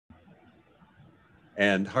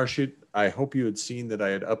And Harshit, I hope you had seen that I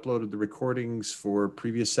had uploaded the recordings for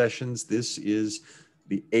previous sessions. This is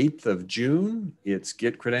the 8th of June. It's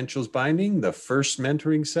Get Credentials Binding, the first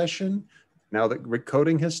mentoring session, now that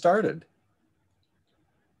recording has started.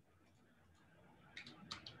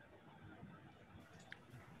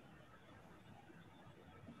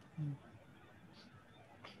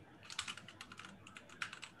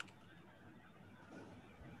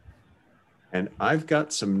 And I've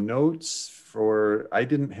got some notes for, I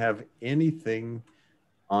didn't have anything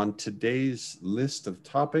on today's list of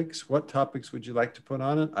topics. What topics would you like to put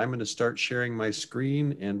on it? I'm going to start sharing my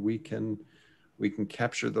screen and we can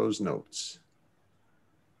capture those notes.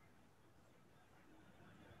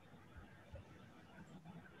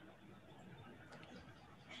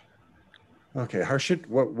 Okay, Harshit,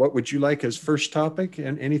 what would you like as first topic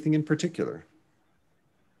and anything in particular?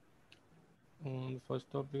 The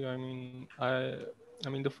first topic, I mean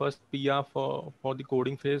the first PR for the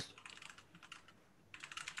coding phase.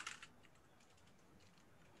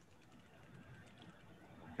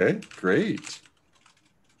 Okay, great.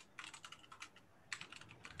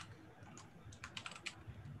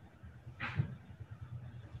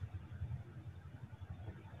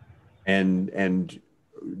 And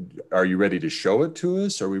are you ready to show it to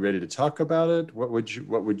us? Are we ready to talk about it? What would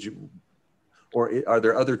you, or are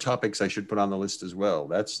there other topics I should put on the list as well?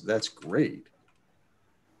 That's great.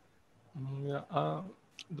 Yeah,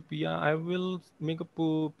 the PR, I will make a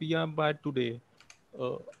PR by today.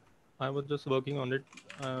 Uh, I was just working on it,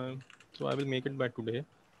 so I will make it by today.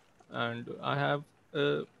 And I have,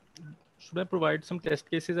 should I provide some test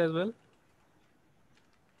cases as well?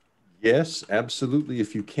 Yes, absolutely.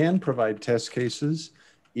 If you can provide test cases,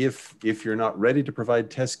 if you're not ready to provide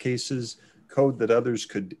test cases, code that others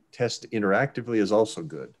could test interactively is also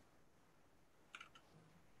good.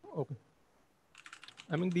 Okay.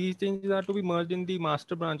 I mean, these changes are to be merged in the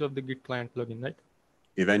master branch of the Git client plugin, right?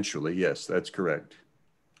 Eventually, yes, that's correct.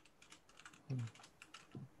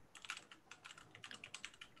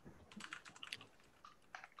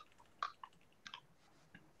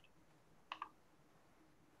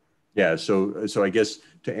 Yeah, so I guess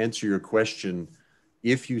to answer your question,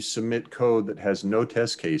 if you submit code that has no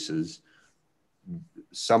test cases,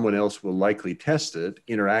 someone else will likely test it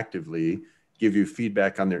interactively, give you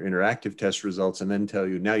feedback on their interactive test results, and then tell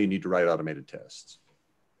you, now you need to write automated tests.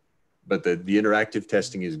 But the interactive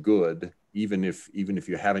testing is good, even if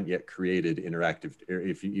you haven't yet created interactive, or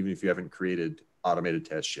even if you haven't created automated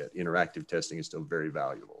tests yet. Interactive testing is still very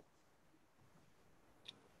valuable.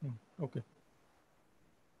 Okay.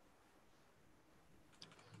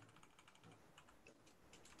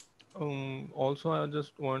 Also, I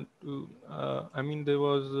just want to, I mean, there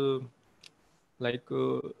was like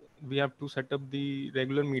we have to set up the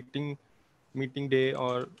regular meeting day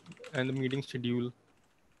or and the meeting schedule.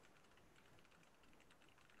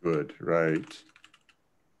 Good, right.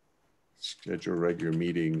 Schedule regular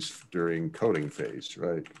meetings during coding phase,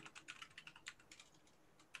 right?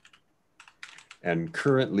 And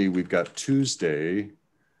currently we've got Tuesday,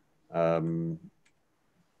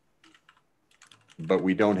 but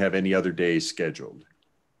we don't have any other days scheduled.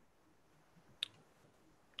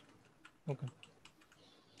 Okay.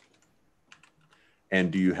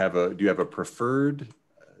 And do you have a preferred?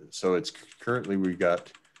 So it's currently we've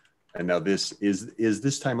got, and now this is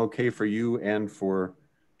this time okay for you and for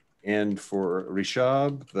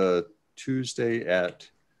Rishab, the Tuesday at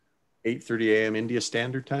 8:30 a.m. India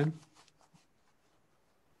Standard Time?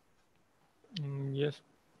 Yes.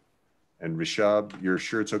 And Rishab, you're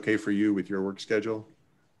sure it's okay for you with your work schedule?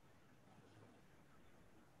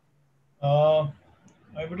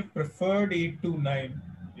 I would have preferred 8 to 9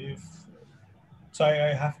 if so.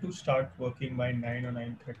 I have to start working by 9 or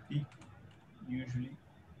 9:30 usually.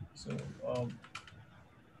 So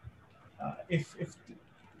if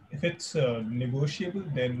it's negotiable,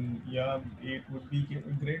 then yeah, 8 would be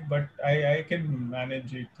great. But I can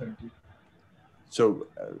manage 8:30. So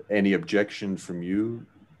any objection from you,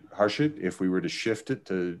 Harshit, if we were to shift it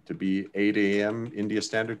to be 8 a.m. India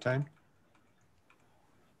Standard Time?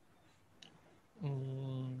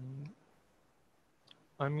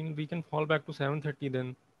 I mean, we can fall back to 7:30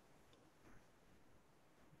 then.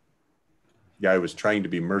 Yeah, I was trying to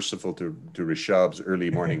be merciful to Rishabh's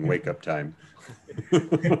early morning wake up time.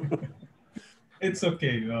 It's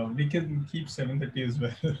okay. We can keep 7:30 as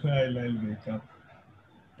well. I'll wake up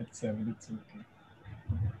at 7. It's okay.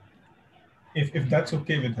 If that's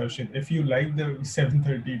okay with Harshit. If you like the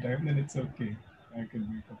 7:30 time, then it's okay. I can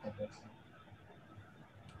wake up at that time.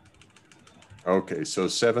 Okay, so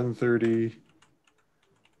 7:30.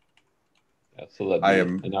 Yeah, so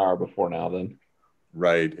that'd be an hour before now then.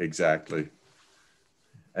 Right, exactly.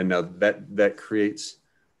 And now that creates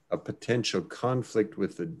a potential conflict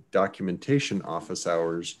with the documentation office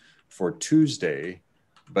hours for Tuesday,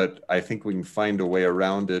 but I think we can find a way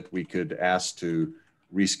around it. We could ask to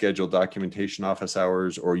reschedule documentation office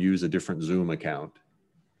hours or use a different Zoom account.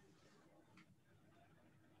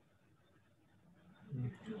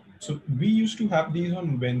 So we used to have these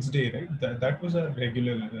on Wednesday, right? That was a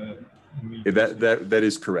regular meeting. That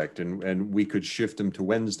is correct, and we could shift them to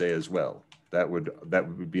Wednesday as well. That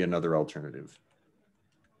would be another alternative.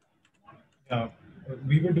 Yeah,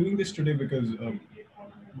 we were doing this today because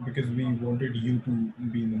we wanted you to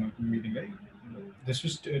be in the meeting, right? This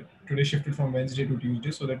was today shifted from Wednesday to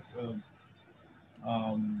Tuesday, so that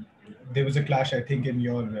there was a clash, I think, in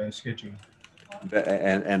your schedule.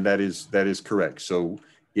 And that is correct. So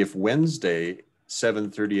if Wednesday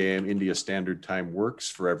 7:30 a.m. India Standard Time works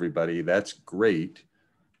for everybody, that's great.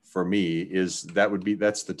 For me,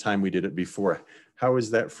 that's the time we did it before. How is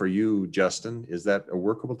that for you, Justin? Is that a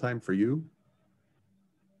workable time for you?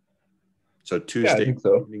 So Tuesday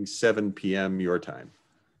evening, 7 p.m. your time.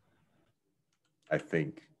 I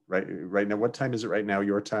think. Right now, what time is it right now,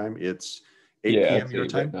 your time? It's 8 p.m. your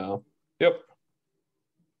time? Right now. Yep.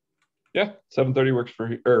 Yeah, 7:30 works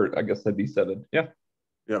for, or I guess that'd be 7. Yeah.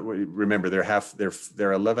 Yeah, remember,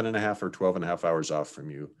 they're 11 and a half or 12 and a half hours off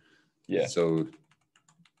from you. Yeah. So,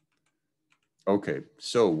 okay.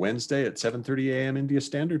 So Wednesday at 7:30 a.m. India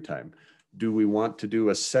Standard Time. Do we want to do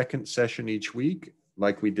a second session each week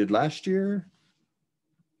like we did last year?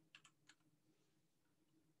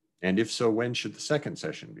 And if so, when should the second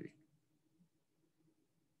session be?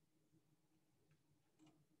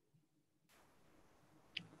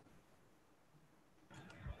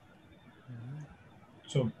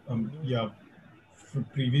 So yeah, for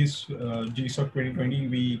previous GSoC 2020,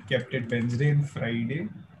 we kept it Wednesday and Friday.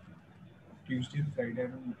 Tuesday and Friday, I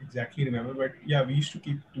don't exactly remember, but yeah, we used to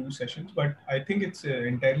keep 2 sessions. But I think it's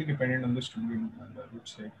entirely dependent on the student, I would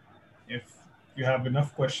say. If you have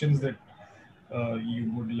enough questions that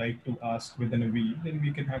you would like to ask within a week, then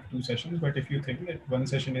we can have 2 sessions. But if you think that 1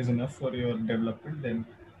 session is enough for your development, then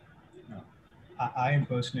I am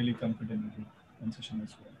personally comfortable with 1 session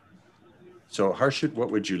as well. So Harshit,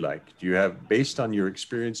 what would you like? Do you have, based on your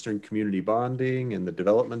experience during community bonding and the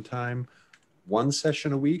development time, 1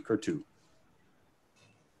 session a week or 2?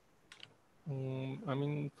 I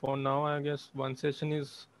mean, for now, I guess 1 session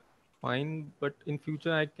is fine, but in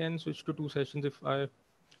future I can switch to 2 sessions if I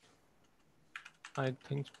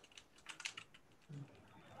think.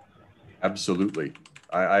 Absolutely.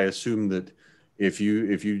 I assume that if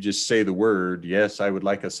you just say the word, yes, I would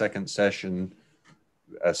like a second session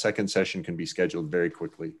can be scheduled very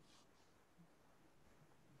quickly.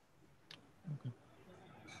 Okay.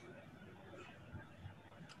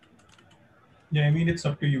 Yeah, I mean, it's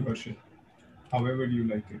up to you, Harshit. However you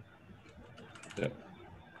like it. Yeah.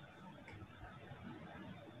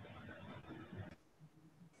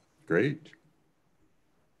 Great.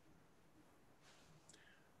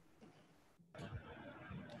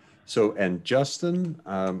 So, and Justin,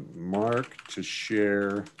 mark to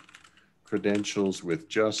share credentials with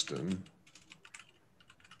Justin.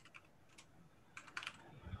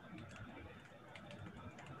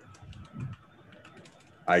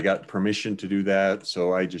 I got permission to do that,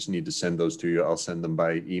 so I just need to send those to you. I'll send them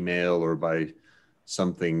by email or by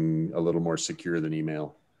something a little more secure than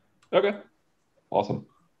email. Okay. Awesome.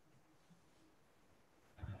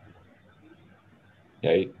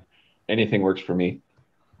 Yeah, anything works for me.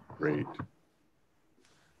 Great.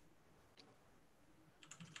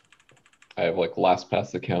 I have like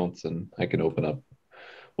LastPass accounts and I can open up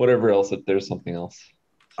whatever else if there's something else.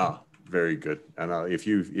 Ah, very good. And if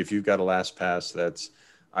you've got a LastPass, that's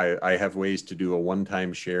I have ways to do a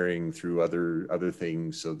one-time sharing through other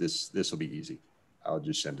things. So this will be easy. I'll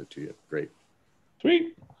just send it to you. Great.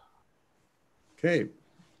 Sweet. Okay.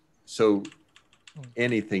 So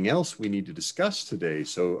anything else we need to discuss today?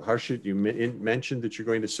 So Harshit, you mentioned that you're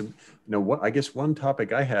going to I guess one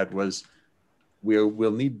topic I had was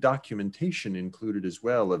we'll need documentation included as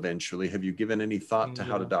well eventually. Have you given any thought to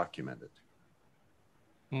how to document it?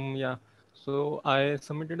 Yeah. So I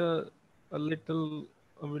submitted a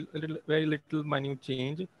very little minute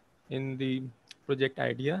change in the project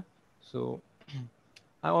idea. So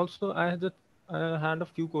I had a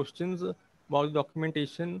few questions about the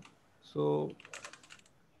documentation. So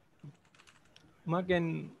Mark,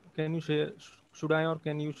 can you share? Should I or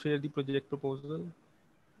can you share the project proposal?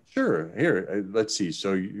 Sure. Here, let's see.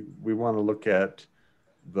 So we want to look at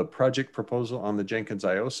the project proposal on the Jenkins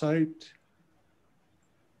IO site,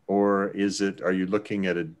 or are you looking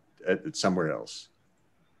at it somewhere else?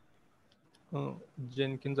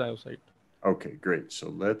 Jenkins IO site. Okay, great. So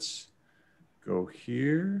let's go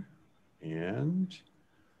here and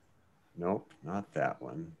nope, not that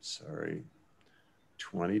one. Sorry.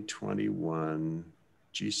 2021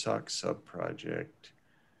 GSoC subproject.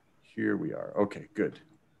 Here we are. Okay, good.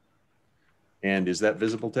 And is that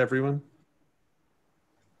visible to everyone?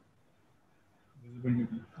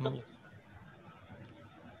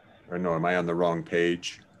 Or no, am I on the wrong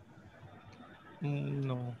page?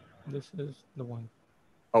 No, this is the one.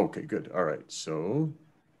 Okay, good. All right. So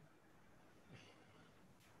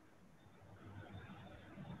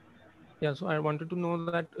yeah, so I wanted to know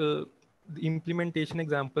that the implementation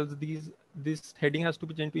examples, this heading has to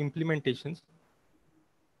be changed to implementations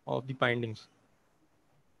of the bindings,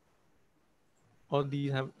 or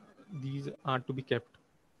these are to be kept.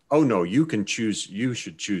 oh no, you can choose, you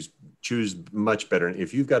should choose much better.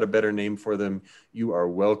 If you've got a better name for them, you are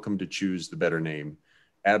welcome to choose the better name.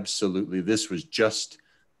 Absolutely. This was just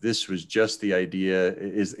the idea.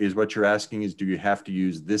 Is what you're asking is, do you have to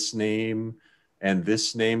use this name and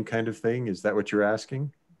this name kind of thing? Is that what you're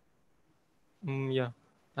asking? Yeah,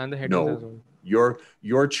 and the headings No, as well.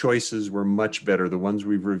 your choices were much better. The ones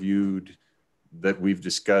we've reviewed that we've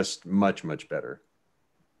discussed, much better.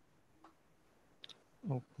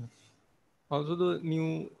 Okay. Also, the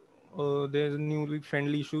new there's newly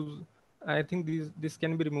friendly issues. I think this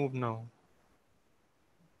can be removed now.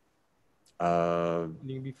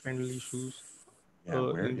 Newly friendly issues.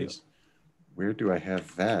 Yeah, where do I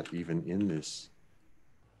have that even in this?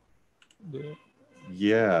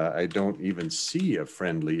 Yeah, I don't even see a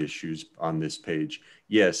friendly issues on this page.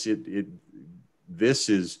 Yes, this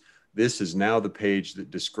is now the page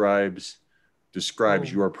that describes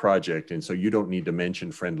your project, and so you don't need to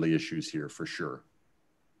mention friendly issues here for sure.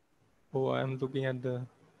 Oh, I'm looking at the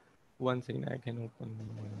one thing I can open.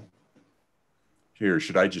 Here,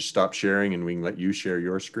 should I just stop sharing and we can let you share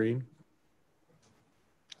your screen?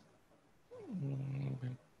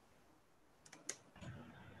 Okay.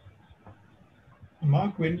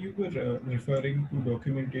 Mark, when you were referring to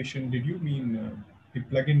documentation, did you mean the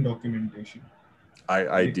plugin documentation?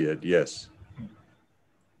 I did, yes.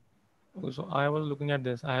 So I was looking at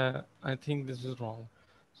this. I think this is wrong.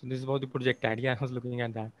 So this is about the project idea. I was looking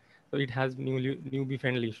at that. So it has newbie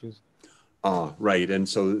friendly issues. Right, and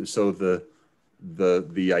so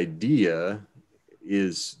the idea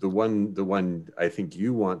is the one I think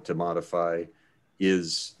you want to modify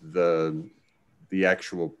is the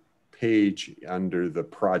actual page under the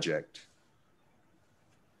project.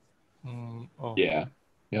 Oh. Yeah.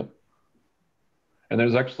 Yep. And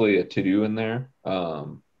there's actually a to-do in there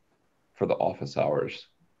for the office hours.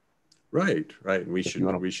 Right. We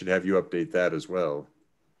should have you update that as well.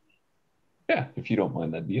 Yeah, if you don't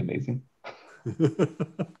mind, that'd be amazing.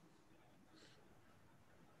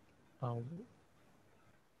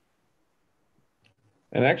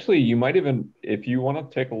 And actually, you might even, if you want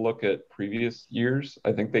to take a look at previous years,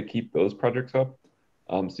 I think they keep those projects up.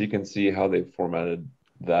 So you can see how they've formatted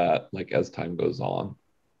that like as time goes on,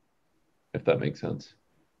 if that makes sense.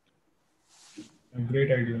 A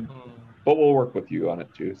great idea. But we'll work with you on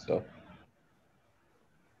it too, so.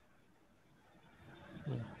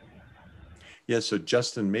 Yeah, so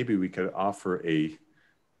Justin, maybe we could offer a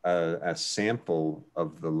sample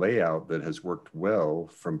of the layout that has worked well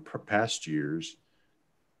from past years.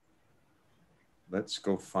 Let's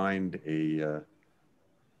go find a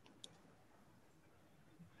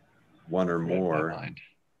one or more.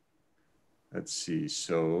 Let's see.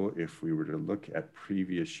 So if we were to look at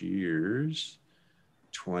previous years,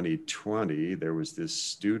 2020, there was this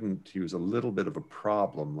student, he was a little bit of a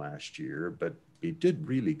problem last year, but he did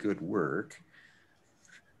really good work.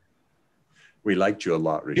 We liked you a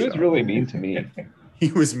lot, Rishad. He was really mean to me.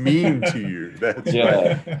 He was mean to you. That's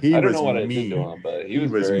yeah. right. He I don't was know what mean. I did to him, but he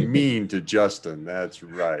was very mean to Justin. That's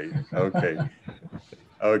right. Okay.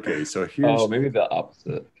 Okay. So here's maybe the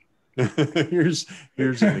opposite. here's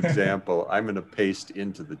an example. I'm going to paste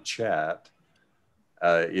into the chat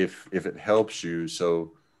if it helps you.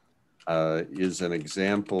 So is an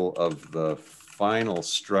example of the final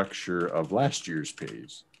structure of last year's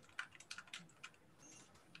page.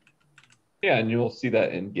 Yeah, and you'll see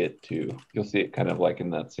that in Git too. You'll see it kind of like in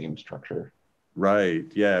that same structure. Right.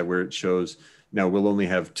 Yeah, where it shows now we'll only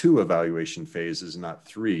have 2 evaluation phases, not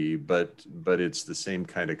 3, but it's the same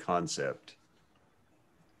kind of concept.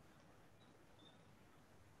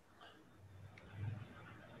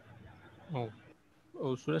 Oh,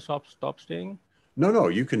 should I stop staying? No,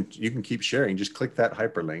 you can keep sharing. Just click that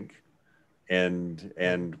hyperlink and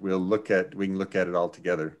we can look at it all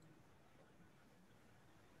together.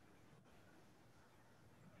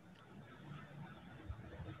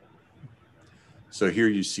 So here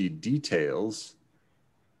you see details.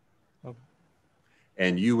 Okay.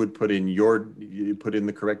 And you would put in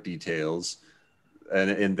the correct details,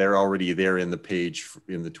 and they're already there in the page,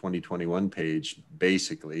 in the 2021 page,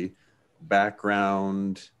 basically.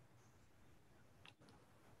 Background.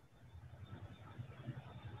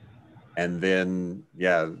 And then,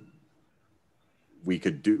 yeah, we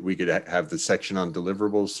could have the section on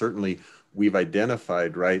deliverables. Certainly we've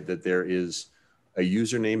identified, right, that there is a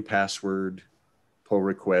username, password, pull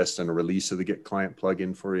request, and a release of the Get Client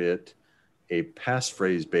plugin for it, a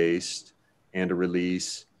passphrase based and a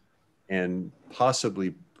release, and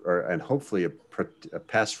possibly, and hopefully a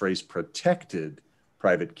passphrase protected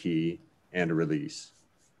private key and a release.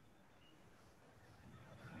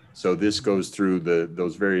 So this goes through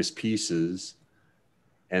those various pieces.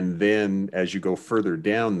 And then as you go further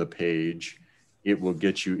down the page, it will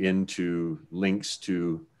get you into links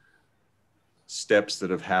to steps that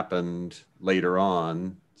have happened later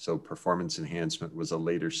on. So performance enhancement was a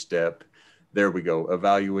later step. There we go,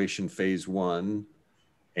 evaluation phase 1.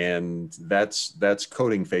 And that's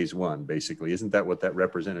coding phase 1, basically. Isn't that what that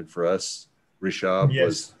represented for us, Rishabh?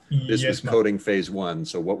 Yes. This was Mark. coding phase 1.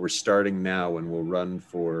 So what we're starting now, and we'll run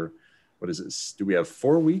for, what is it? Do we have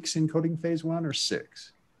 4 weeks in coding phase 1 or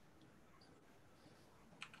 6?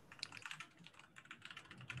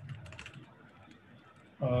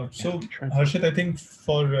 So Harshit, I think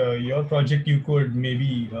for your project, you could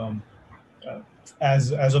maybe,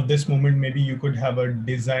 as of this moment, maybe you could have a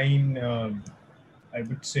design. I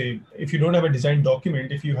would say, if you don't have a design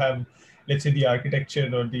document, if you have, let's say, the architecture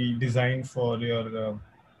or the design for your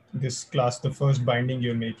this class, the first binding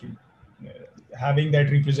you're making, having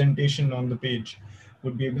that representation on the page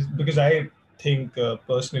would be, because I think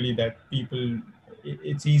personally that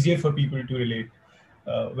it's easier for people to relate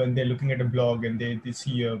when they're looking at a blog and they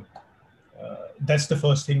see that's the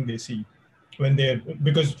first thing they see when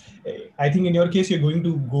because I think in your case, you're going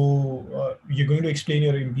to explain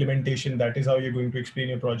your implementation. That is how you're going to explain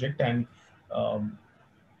your project. And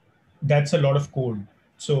that's a lot of code.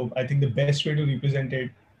 So I think the best way to represent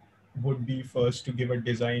it would be first to give a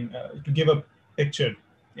design, to give a picture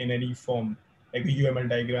in any form, like a UML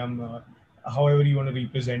diagram, however you want to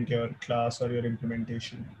represent your class or your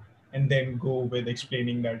implementation, and then go with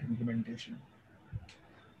explaining that implementation.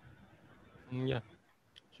 Yeah,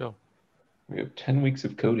 sure. We have 10 weeks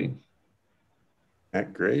of coding.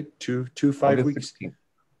 That great. Two 5 weeks. 16th.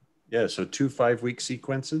 Yeah, so 2 5-week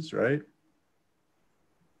sequences, right?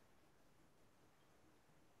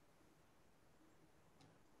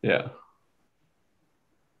 Yeah.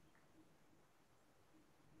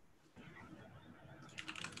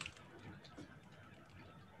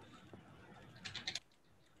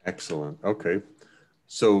 Excellent. Okay.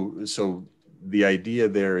 So the idea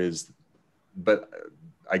there is, but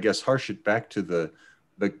I guess Harshit, back to the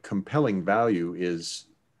compelling value is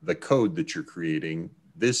the code that you're creating.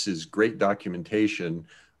 This is great documentation.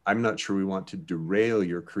 I'm not sure we want to derail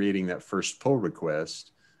your creating that first pull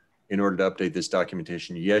request in order to update this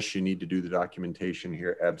documentation. Yes, you need to do the documentation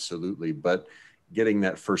here, absolutely. But getting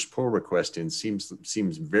that first pull request in seems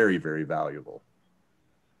very, very valuable.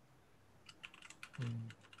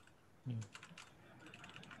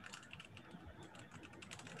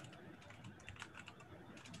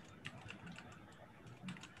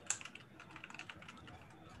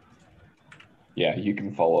 Yeah, you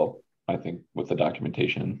can follow up, I think, with the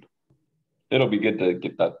documentation. It'll be good to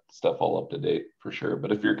get that stuff all up to date for sure.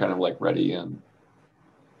 But if you're kind of like ready and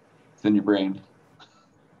it's in your brain.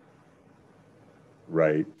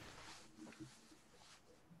 Right.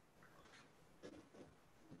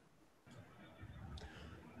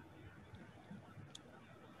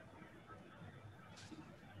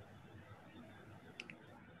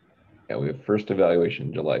 Yeah, we have first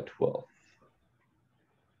evaluation July 12th.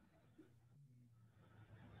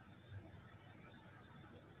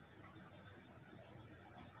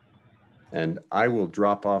 And I will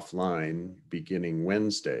drop offline beginning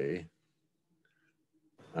Wednesday.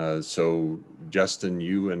 So Justin,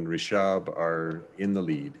 you and Rishabh are in the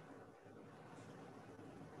lead.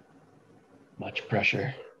 Much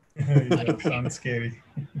pressure. Yeah, sounds scary.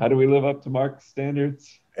 How do we live up to Mark's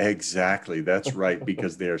standards? Exactly. That's right.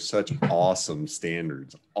 Because they are such awesome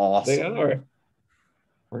standards. Awesome. They are.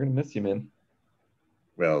 We're going to miss you, man.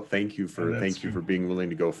 Well, thank you for true. being willing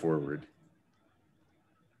to go forward.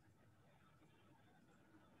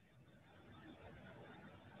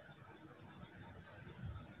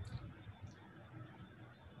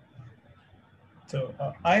 So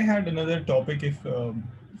I had another topic. If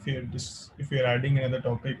you're adding another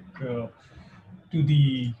topic to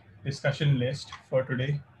the discussion list for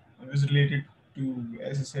today, it was related to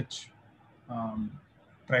SSH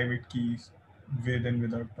private keys with and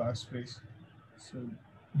without passphrase. So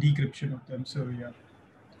decryption of them. So yeah.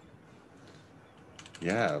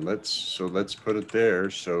 Yeah, let's put it there.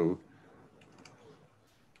 So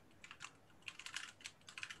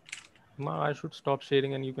I should stop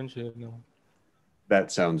sharing and you can share now.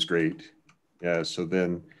 that sounds great. Yeah, so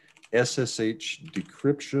then SSH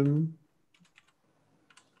decryption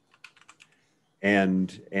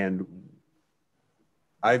and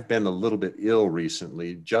I've been a little bit ill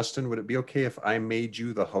recently. Justin, would it be okay if I made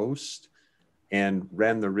you the host and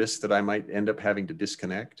ran the risk that I might end up having to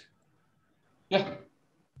disconnect? Yeah.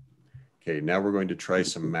 Okay, now we're going to try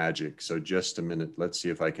some magic. So just a minute, let's see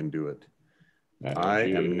if I can do it. I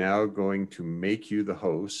am now going to make you the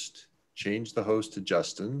host, change the host to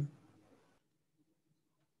Justin.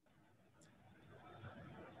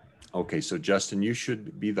 Okay, so Justin, you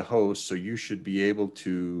should be the host, so you should be able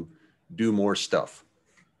to do more stuff.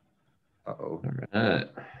 Uh-oh. All right.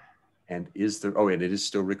 And is there, oh, and it is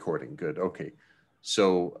still recording. Good, okay.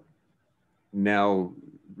 So now,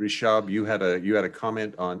 Rishab, you had a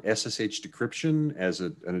comment on SSH decryption as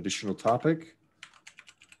an additional topic.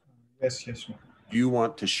 Yes. Do you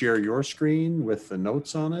want to share your screen with the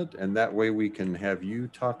notes on it? And that way we can have you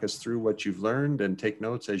talk us through what you've learned and take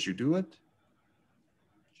notes as you do it?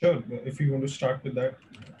 Sure. If you want to start with that,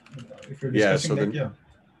 if you're discussing that, yeah.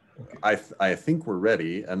 Okay. I think we're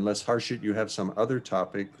ready. Unless Harshit, you have some other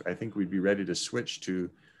topic, I think we'd be ready to switch to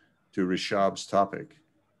Rishab's topic.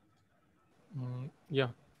 Yeah.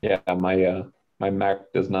 Yeah, my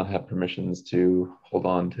Mac does not have permissions to hold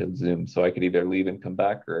on to Zoom, so I could either leave and come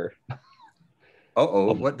back or.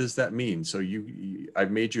 What does that mean? So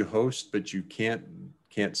I've made you host, but you can't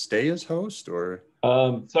stay as host, or?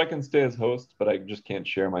 So I can stay as host, but I just can't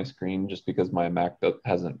share my screen just because my Mac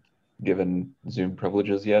hasn't given Zoom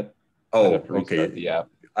privileges yet. Oh, have to restart the app.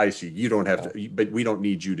 I see. You don't have to, but we don't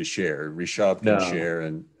need you to share. Rishab can share,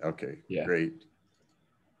 and okay, yeah. Great.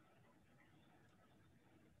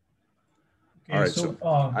 Okay, all right, so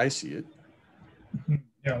I see it.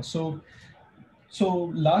 Yeah, so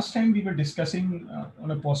last time we were discussing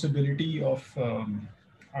on a possibility of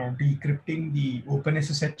decrypting the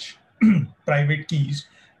OpenSSH private keys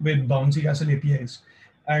with bouncy castle APIs,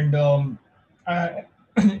 and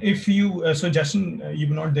if you so Justin, you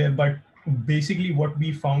were not there, but basically what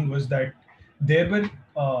we found was that there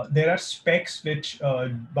are specs which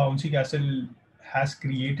bouncy castle has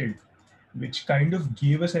created, which kind of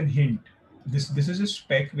gave us a hint. This is a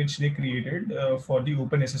spec which they created for the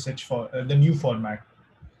OpenSSH for the new format.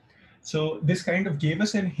 So this kind of gave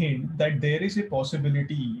us a hint that there is a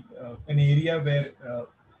possibility, an area where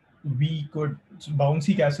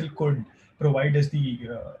Bouncy Castle could provide us the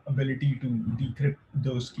ability to decrypt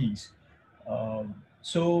those keys.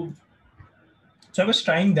 So I was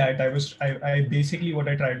trying that. I basically what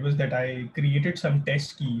I tried was that I created some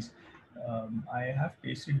test keys. I have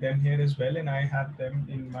pasted them here as well, and I have them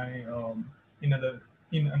in my in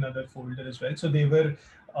another folder as well. So they were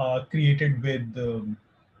created with.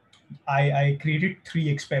 I created 3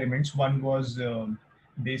 experiments. One was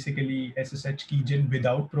basically SSH keygen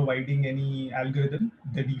without providing any algorithm,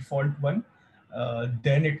 the default one.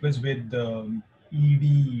 Then it was with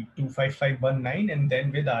ED 25519, and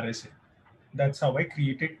then with RSA. That's how I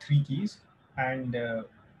created 3 keys, and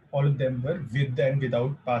all of them were with and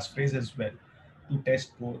without passphrase as well to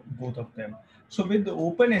test both of them. So with the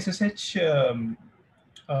OpenSSH,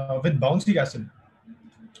 with Bouncy Castle,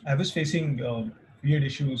 I was facing weird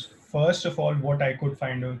issues. First of all, what I could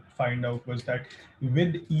find out was that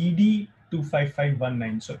with ED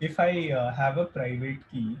 25519, so if I have a private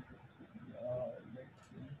key,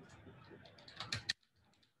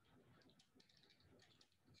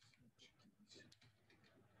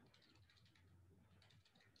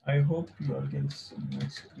 I hope you all can see my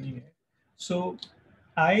screen. So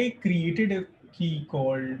I created a key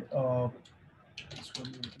called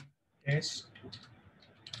test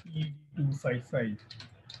ED255.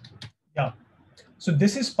 Yeah. So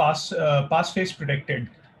this is passphrase protected,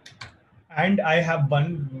 and I have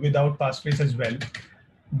one without passphrase as well.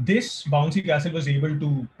 This Bouncy Castle was able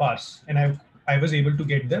to parse, and I was able to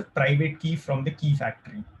get the private key from the key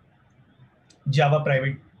factory, Java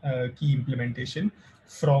private key implementation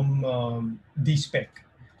from the spec.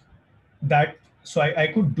 That so I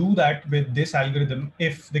could do that with this algorithm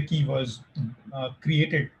if the key was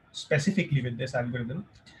created specifically with this algorithm.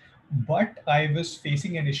 But I was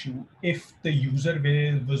facing an issue if the user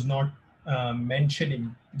was not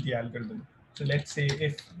mentioning the algorithm. So let's say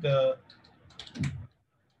if the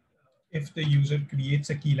user creates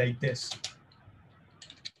a key like this,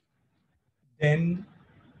 then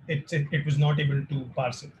it was not able to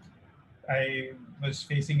parse it. I was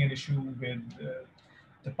facing an issue with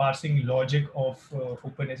the parsing logic of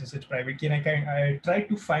OpenSSH private key, and I tried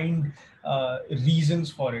to find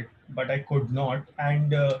reasons for it, but I could not.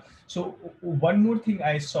 And so one more thing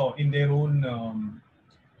I saw in their own.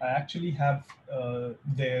 I actually have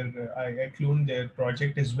I cloned their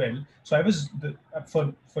project as well. So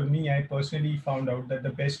for me, I personally found out that the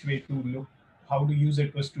best way to look how to use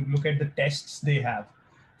it was to look at the tests they have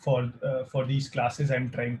for these classes I'm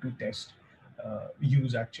trying to test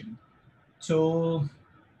use actually. So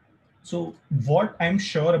so what I'm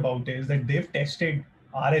sure about is that they've tested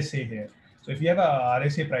RSA here. So if you have a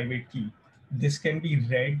RSA private key, this can be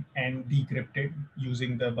read and decrypted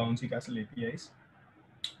using the Bouncy Castle APIs.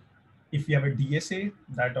 If you have a DSA,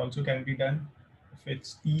 that also can be done. If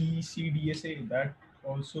it's ECDSA, that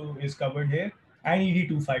also is covered here. And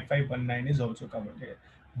ED25519 is also covered here.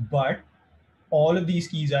 But all of these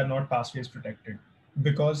keys are not passphrase protected,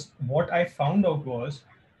 because what I found out was,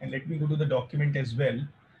 and let me go to the document as well,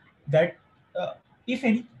 that uh, if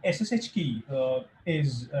any SSH key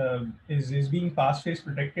is being passphrase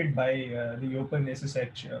protected by the Open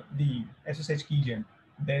SSH, the SSH keygen,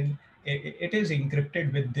 then it is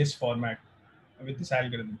encrypted with this format, with this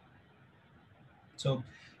algorithm. So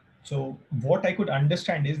so what I could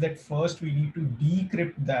understand is that first we need to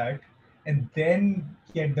decrypt that and then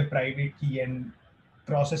get the private key and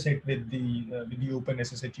process it with the Open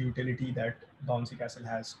SSH utility that Bouncy Castle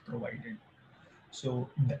has provided. So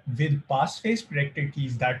with passphrase protected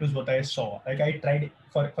keys, that was what I saw. Like I tried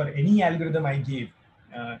for any algorithm I gave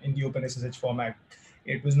in the OpenSSH format,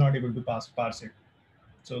 it was not able to parse it.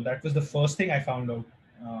 So that was the first thing I found out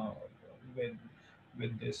uh, with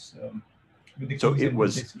with this with the So keys and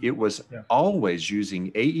with this. it was Yeah. always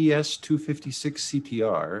using AES 256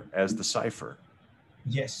 CTR as the cipher.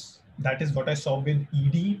 Yes, that is what I saw with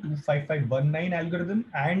ED25519 algorithm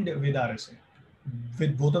and with RSA.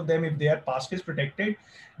 With both of them, if they are passphrase protected,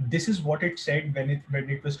 this is what it said when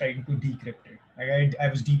it was trying to decrypt it. Like I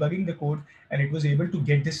was debugging the code and it was able to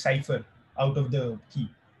get this cipher out of the key,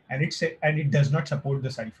 and it said, and it does not support the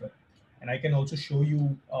cipher. And I can also show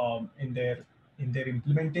you in their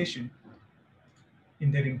implementation.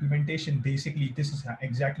 In their implementation, basically, this is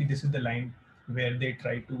the line where they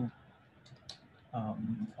try to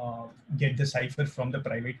get the cipher from the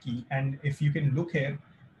private key. And if you can look here,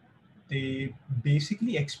 they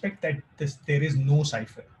basically expect that there is no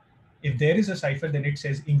cipher. If there is a cipher, then it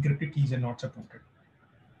says encrypted keys are not supported.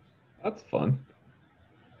 That's fun.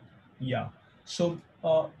 Yeah. So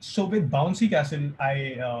with Bouncy Castle,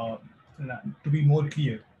 to be more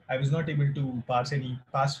clear, I was not able to parse any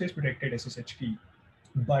passphrase protected SSH key,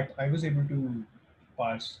 but I was able to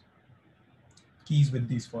parse keys with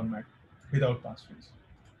these format without passphrase.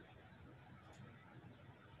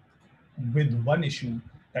 With one issue,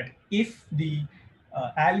 that if the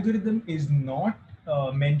algorithm is not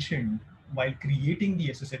mentioned while creating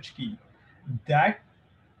the SSH key, that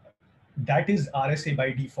that is RSA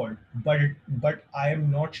by default. But I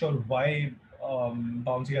am not sure why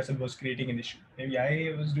Bouncy Castle was creating an issue. Maybe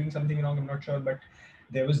I was doing something wrong. I'm not sure, but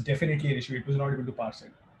there was definitely an issue. It was not able to parse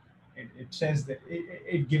it. It says that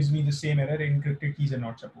it gives me the same error. Encrypted keys are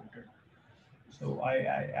not supported. So I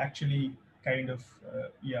actually kind of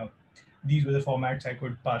yeah, these were the formats I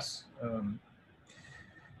could parse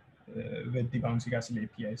with the Bouncy Castle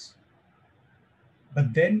APIs.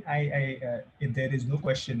 But then if there is no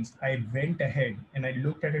questions, I went ahead and I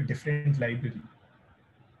looked at a different library,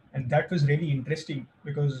 and that was really interesting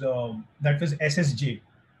because that was SSJ.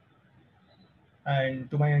 And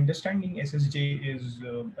to my understanding, SSJ is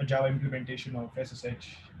a Java implementation of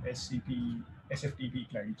SSH, SCP, SFTP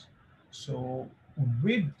clients. So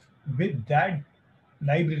with with that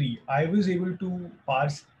library, I was able to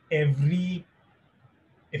parse every,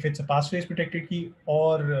 if it's a passphrase protected key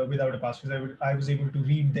or without a passphrase, I was able to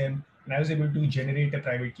read them and I was able to generate a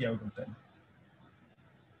private key out of them.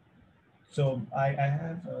 So I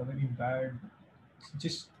have a very bad,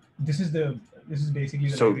 just this is basically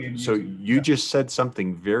the library I'm So using. you just said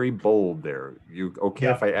something very bold there. You okay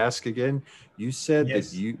Yeah. if I ask again? You said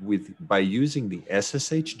Yes. that by using the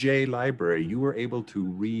SSHJ library, you were able to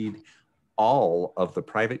read all of the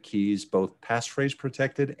private keys, both passphrase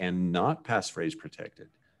protected and not passphrase protected.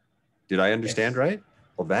 Did I understand Yes. right?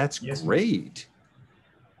 Well, that's Yes. great.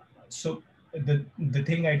 So the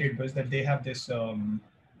thing I did was that they have this a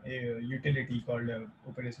utility called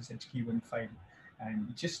OpenSSH key1 file, and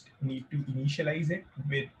you just need to initialize it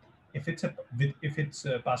with, if it's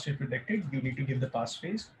passphrase protected, you need to give the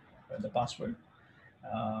passphrase, the password,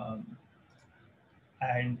 um,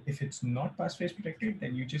 and if it's not passphrase protected,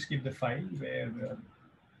 then you just give the file where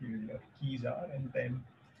your keys are, and then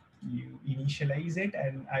you initialize it,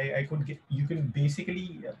 and I could get, you can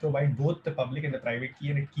basically provide both the public and the private key,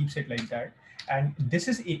 and it keeps it like that. And this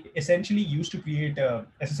is essentially used to create a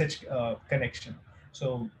SSH connection.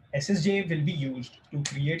 So SSJ will be used to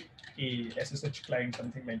create a SSH client,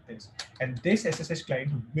 something like this. And this SSH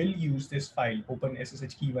client will use this file, open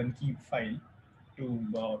SSH key1 key file,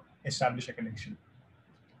 to establish a connection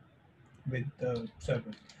with the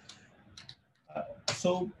server.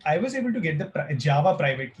 So I was able to get the Java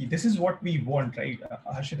private key. This is what we want, right,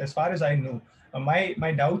 Harshit? As far as I know,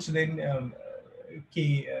 my doubts then,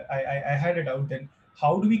 I had a doubt then.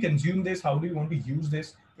 How do we consume this? How do we want to use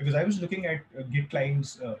this? Because I was looking at Git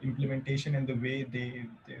client's implementation and the way they're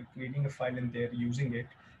creating a file and they're using it.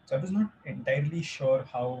 So I was not entirely sure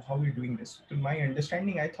how we're doing this. To my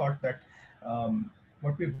understanding, I thought that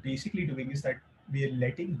what we're basically doing is that we're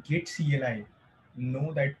letting Git CLI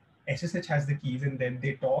know that SSH has the keys, and then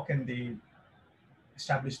they talk and they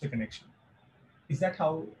establish the connection. Is that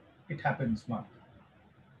how it happens, Mark?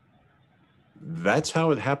 That's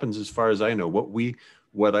how it happens as far as I know.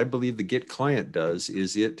 What I believe the Git client does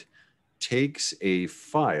is it takes a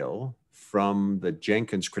file from the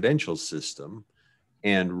Jenkins credentials system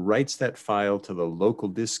and writes that file to the local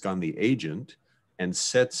disk on the agent and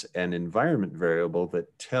sets an environment variable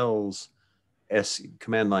that tells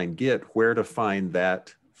command line Git where to find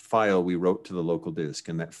that file we wrote to the local disk.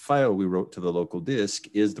 And that file we wrote to the local disk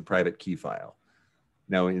is the private key file.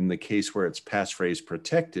 Now, in the case where it's passphrase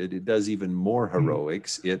protected, it does even more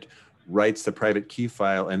heroics. It writes the private key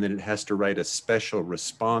file, and then it has to write a special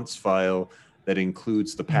response file that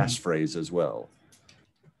includes the passphrase as well.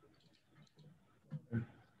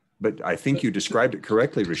 But I think you described it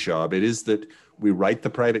correctly, Rishab. It is that we write the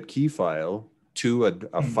private key file to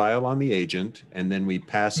a file on the agent, and then we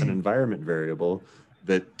pass an environment variable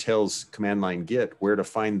that tells command line Git where to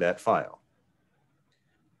find that file.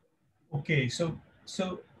 Okay, so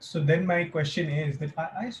then my question is that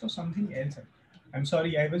I saw something else. I'm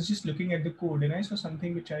sorry, I was just looking at the code and I saw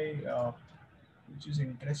something which is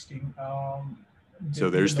interesting. So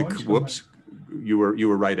there's the whoops. You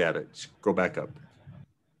were right at it. Go back up.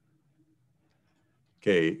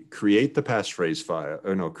 Okay, create the passphrase file.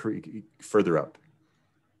 Oh no, further up.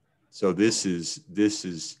 So this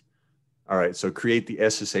is all right. So create the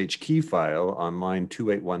SSH key file on line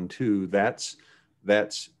 2812.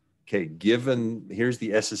 That's okay. Given here's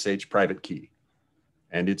the SSH private key,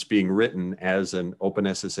 and it's being written as an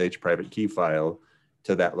open SSH private key file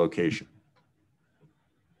to that location.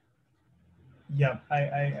 Yeah,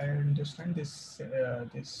 I understand this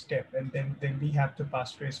this step, and then we have the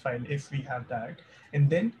passphrase file if we have that, and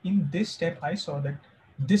then in this step I saw that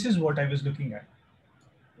this is what I was looking at.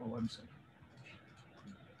 Oh, I'm sorry.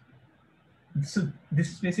 So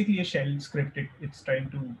this is basically a shell script. It's trying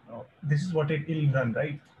to. This is what it'll run,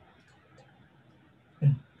 right?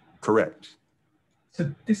 Correct.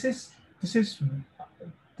 So this is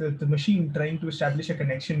the machine trying to establish a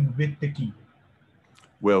connection with the key.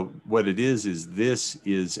 Well, what it is this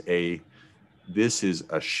is a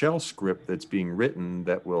shell script that's being written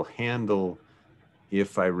that will handle,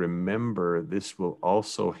 if I remember, this will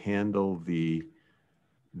also handle the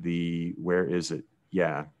where is it?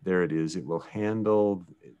 Yeah, there it is. It will handle,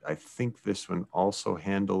 I think this one also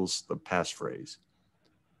handles the passphrase.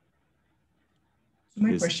 So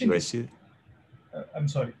my question do is, I see it? I'm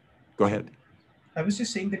sorry. Go ahead. I was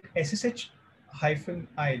just saying that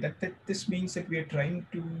SSH-I, that this means that we are trying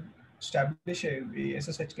to establish a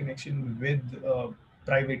SSH connection with a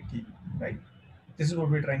private key, right? This is what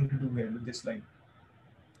we're trying to do here with this line.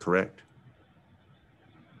 Correct.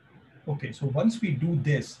 Okay, so once we do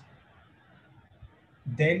this,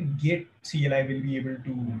 then Git CLI will be able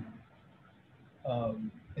to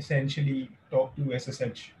essentially talk to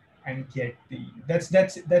SSH and get the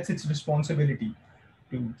that's its responsibility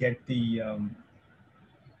to get the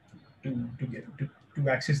to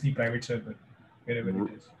access the private server wherever it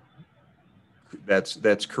is.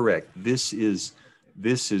 That's correct. This is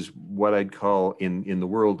what I'd call in the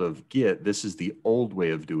world of Git, this is the old way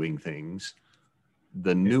of doing things.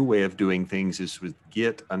 The new way of doing things is with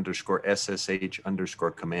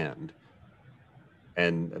Git_SSH_command.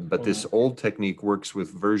 But this old technique works with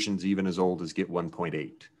versions even as old as Git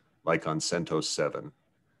 1.8, like on CentOS 7.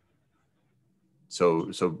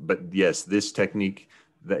 But yes, this technique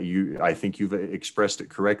that I think you've expressed it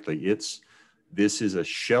correctly. This is a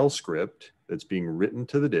shell script that's being written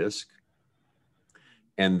to the disk,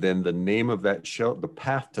 and then the name of that shell, the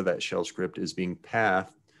path to that shell script is being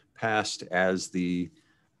passed as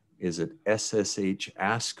is it SSH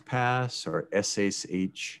ask pass or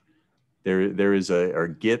SSH? There is or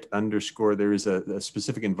Git_, there is a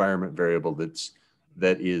specific environment variable that's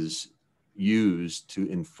that is used to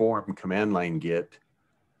inform command line get.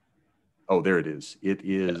 Oh, there it is. It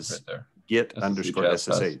is right there. get _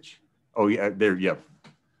 SSH. Oh yeah, there, yep.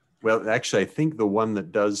 Well, actually, I think the one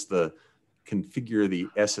that does the configure the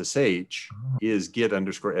SSH is get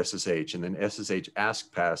 _ SSH, and then SSH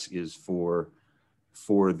ask pass is for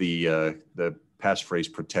the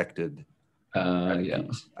passphrase protected yeah.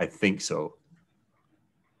 keys. I think so.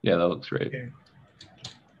 Yeah, that looks great. Okay.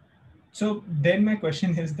 So then my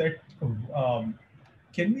question is that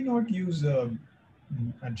can we not use a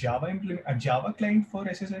Java client for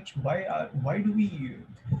SSH? Why do we?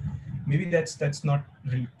 Maybe that's not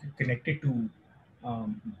really connected to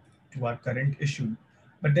our current issue,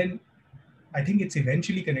 but then I think it's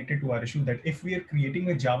eventually connected to our issue that if we are creating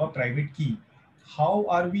a Java private key, how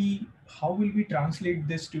will we translate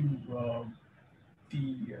this to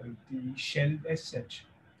the shell as such?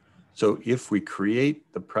 So if we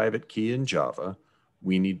create the private key in Java,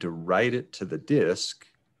 we need to write it to the disk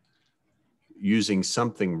using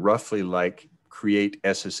something roughly like create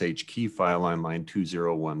SSH key file on line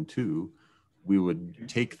 2012. We would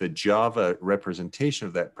take the Java representation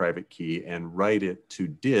of that private key and write it to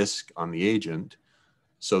disk on the agent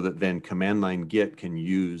so that then command line get can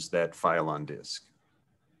use that file on disk.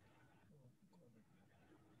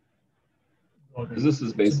 Because this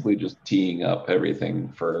is basically just teeing up everything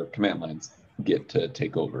for command lines get to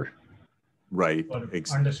take over. Right.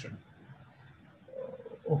 Understood.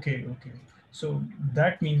 Okay. So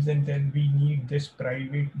that means then we need this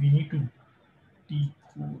private. We need to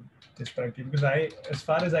decode this private, because as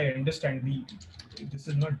far as I understand, this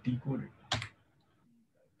is not decoded. I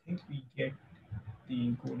think we get the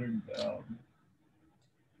encoded.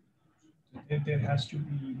 There has to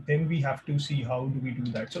be. Then we have to see how do we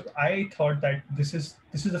do that. So I thought that this is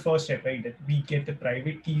the first step, right? That we get the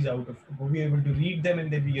private keys out of. We're able to read them,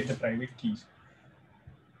 and then we get the private keys.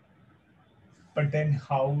 But then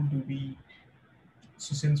how do we?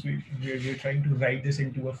 So since we're trying to write this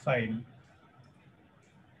into a file.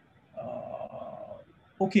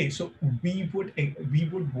 Okay, so we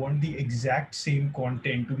would want the exact same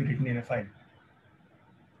content to be written in a file.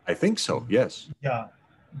 I think so, yes. Yeah,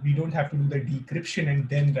 we don't have to do the decryption and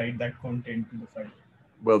then write that content to the file.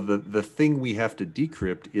 Well, the thing we have to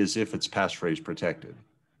decrypt is if it's passphrase protected.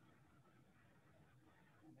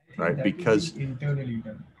 Right, because internally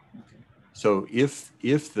done. Okay. So if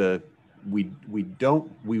we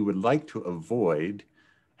would like to avoid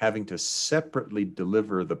having to separately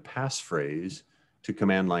deliver the passphrase to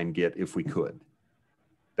command line get if we could.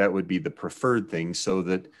 That would be the preferred thing, so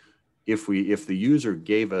that if the user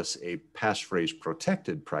gave us a passphrase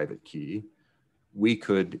protected private key,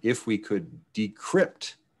 if we could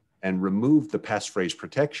decrypt and remove the passphrase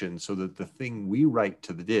protection so that the thing we write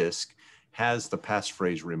to the disk has the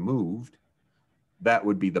passphrase removed, that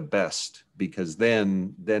would be the best, because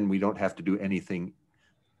then we don't have to do anything.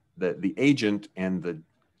 The agent and the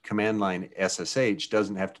command line SSH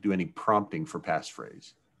doesn't have to do any prompting for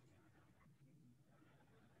passphrase.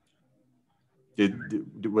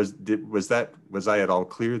 Was I at all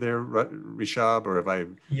clear there, Rishabh, or have I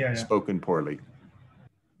spoken poorly?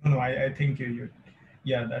 No, I think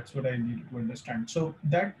yeah, that's what I need to understand. So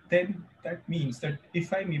that means that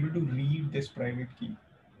if I'm able to read this private key,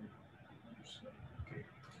 okay.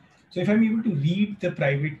 So if I'm able to read the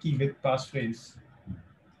private key with passphrase,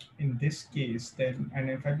 in this case, then, and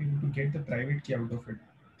if I'm able to get the private key out of it,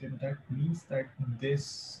 then that means that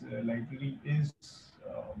this library is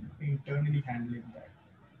internally handling that.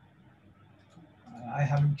 I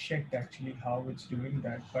haven't checked actually how it's doing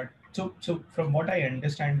that, but so from what I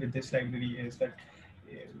understand with this library is that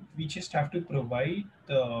we just have to provide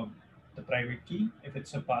the private key. If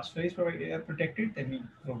it's a passphrase protected, then we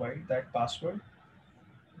provide that password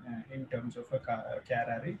in terms of a char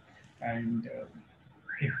array, and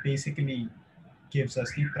it basically gives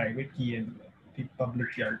us the private key and the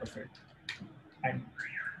public key out of it. And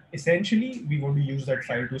essentially, we want to use that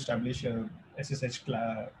file to establish a SSH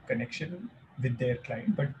connection with their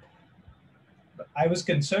client. But I was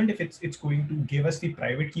concerned if it's going to give us the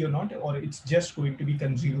private key or not, or it's just going to be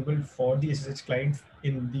consumable for the SSH client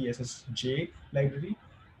in the SSJ library.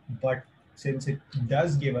 But since it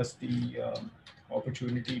does give us the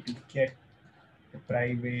opportunity to get the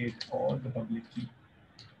private or the public key,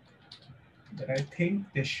 then I think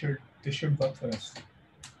this should work for us.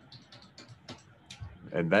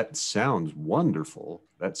 And that sounds wonderful.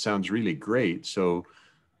 That sounds really great. So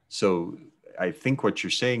I think what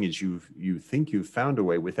you're saying is you think you've found a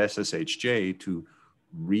way with SSHJ to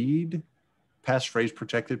read passphrase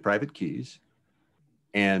protected private keys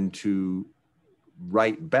and to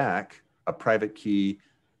write back a private key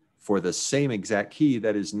for the same exact key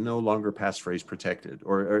that is no longer passphrase protected,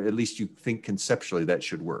 or at least you think conceptually that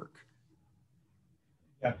should work.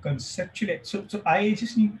 Yeah, conceptually. So I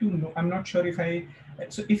just need to know, I'm not sure if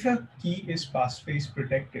so if a key is passphrase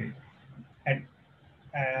protected, and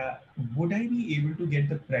would I be able to get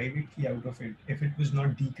the private key out of it if it was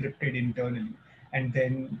not decrypted internally? And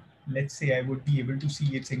then let's say I would be able to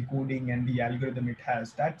see its encoding and the algorithm it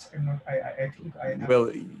has. That's I'm not. I think I have.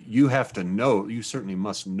 Well, you have to know. You certainly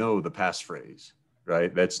must know the passphrase,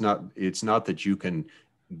 right? It's not that you can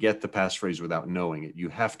get the passphrase without knowing it. You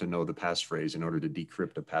have to know the passphrase in order to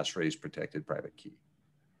decrypt a passphrase protected private key.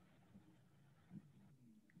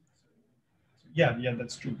 Yeah,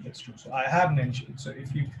 that's true. That's true. So I have mentioned. So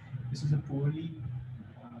if this is a poorly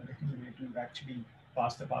written way to actually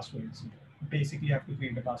pass the passwords. Basically, you have to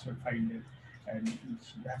create a password finder, and you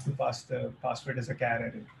have to pass the password as a char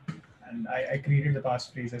array. And I created the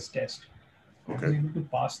passphrase as test. I was able to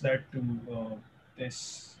pass that to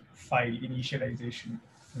this file initialization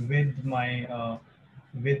with my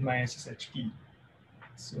SSH key.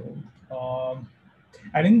 So,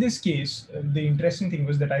 and in this case, the interesting thing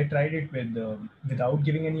was that I tried it with without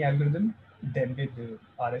giving any algorithm, then with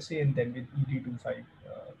RSA, and then with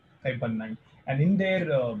ED25519. And in their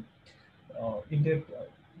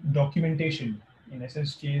documentation, in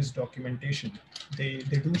SSJ's documentation, they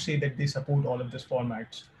do say that they support all of these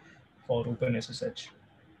formats for OpenSSH.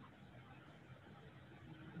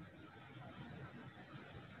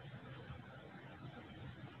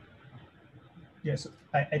 Yes,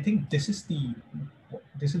 I think this is what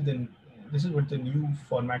the new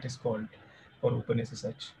format is called for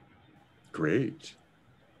OpenSSH. Great.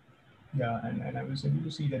 Yeah, and I was able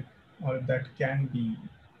to see that all of that can be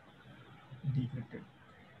decrypted.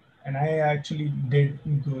 And I actually did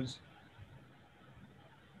those.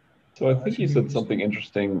 So I think you said something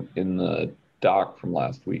interesting in the doc from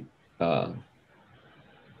last week. Because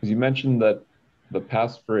you mentioned that the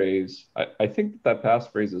passphrase, I think that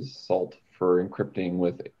passphrase is salt for encrypting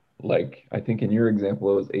with, like, I think in your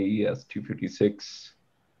example, it was AES 256,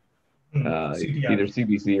 either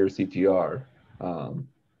CBC or CTR.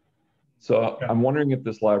 So I'm wondering if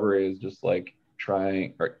this library is just like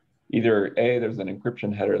trying, or either A, there's an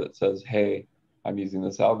encryption header that says, hey, I'm using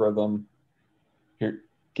this algorithm. Here,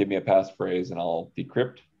 give me a passphrase and I'll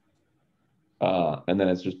decrypt. And then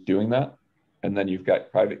it's just doing that. And then you've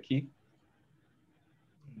got private key.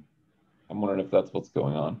 I'm wondering if that's what's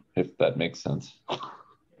going on, if that makes sense.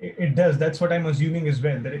 It does. That's what I'm assuming as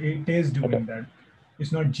well, that it is doing that.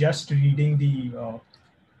 It's not just reading the,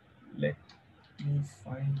 let me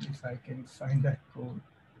find, if I can find that code.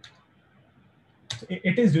 So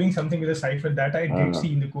it is doing something with the cipher that I did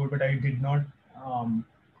see in the code, but I did not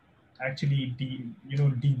actually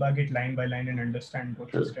debug it line by line and understand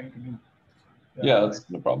what it's trying to do. Yeah, that's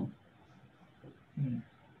no problem.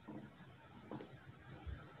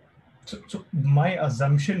 So my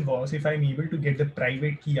assumption was, if I'm able to get the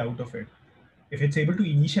private key out of it, if it's able to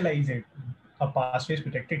initialize it, a passphrase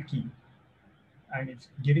protected key, and it's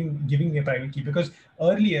giving me a private key, because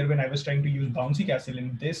earlier when I was trying to use bouncy castle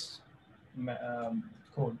in this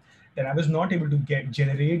code, then I was not able to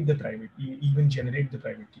generate the private key.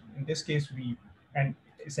 In this case, and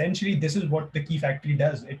essentially this is what the key factory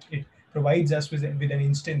does. It provides us with an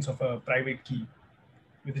instance of a private key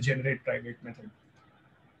with the generate private method.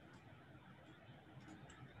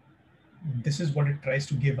 This is what it tries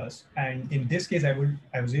to give us, and in this case, I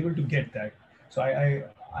was able to get that. So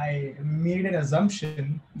I made an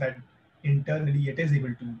assumption that internally it is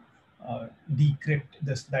able to decrypt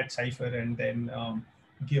that cipher and then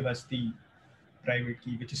give us the private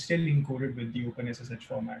key, which is still encoded with the OpenSSH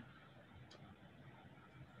format.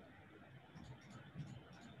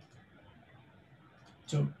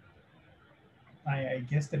 So I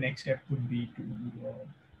guess the next step would be to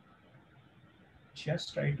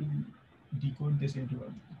just try to decode this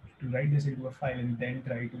to write this into a file and then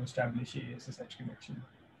try to establish a SSH connection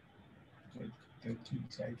with the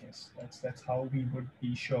keys. I guess that's how we would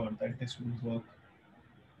be sure that this would work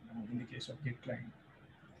in the case of Git client.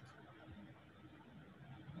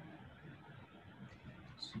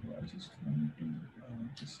 So I just want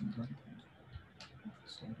to see one thing.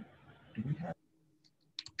 So do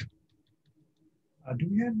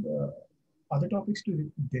we have other topics to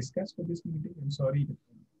discuss for this meeting? I'm sorry, I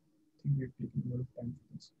think we're taking a lot of time for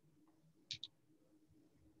this.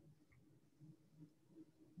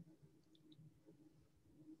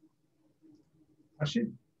 Harshit,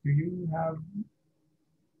 do you have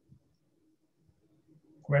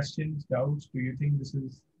questions, doubts? Do you think this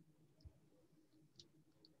is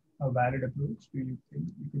a valid approach? Do you think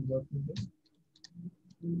we can work with this?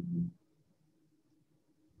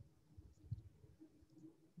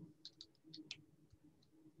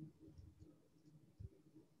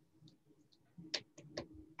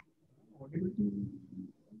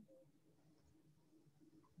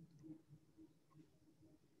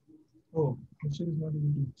 Oh, Harshit is not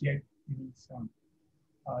able to get any sound.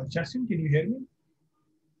 Justin, can you hear me?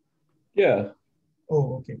 Yeah.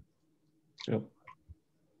 Oh, okay. Yep.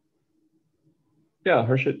 Yeah,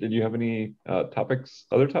 Harshit, did you have any other topics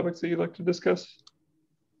that you'd like to discuss?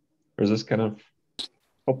 Or is this kind of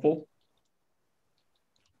helpful?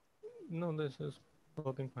 No, this is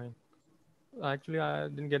working fine. Actually, I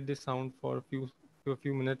didn't get this sound for a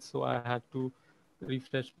few minutes, so I had to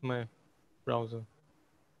refresh my browser.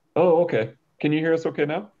 Oh, okay. Can you hear us okay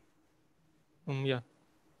now? Yeah.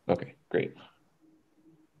 Okay, great.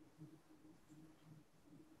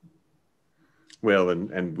 Well,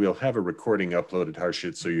 and we'll have a recording uploaded,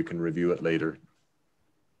 Harshit, so you can review it later.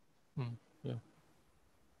 Yeah.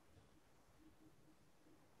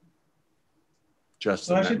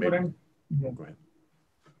 Justin, So that Harshit, may... yeah. Go ahead.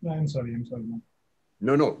 No, I'm sorry.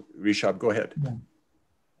 No, Rishabh, go ahead. Yeah.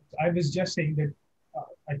 I was just saying that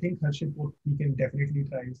I think Harshit, what we can definitely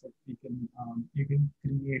try is that you can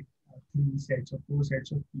create four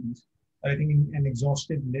sets of keys. I think an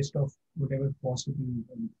exhaustive list of whatever possible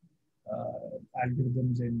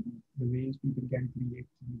algorithms and the ways people can create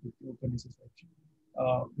keys with OpenSSH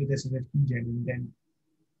with SSH keygen, and then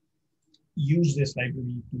use this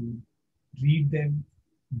library to read them,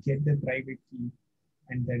 get the private key,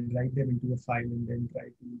 and then write them into a file, and then try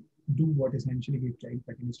to do what essentially a client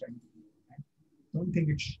package is trying to do. I don't think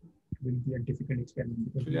it will be a difficult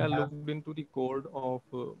experiment because Actually, I looked into the code of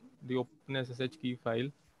the OpenSSH key file,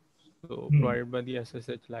 so provided by the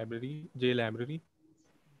SSH library, J library.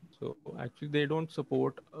 So actually, they don't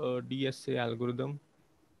support a DSA algorithm.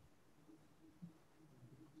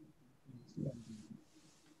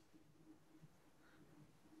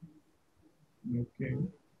 Okay.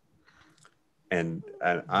 And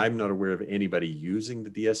I'm not aware of anybody using the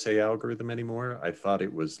DSA algorithm anymore. I thought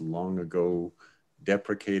it was long ago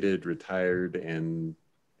deprecated, retired, and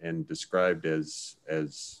described as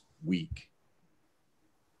weak.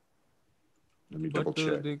 Let me double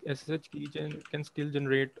check. The SSH key can still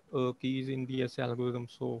generate keys in DSA algorithm,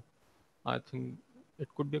 so I think it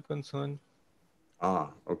could be a concern.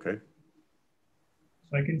 Ah, okay.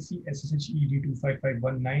 So I can see SSH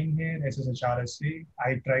ED25519 here, SSH RSA.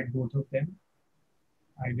 I tried both of them.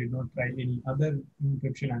 I did not try any other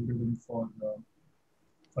encryption algorithm for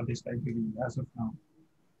this library as of now.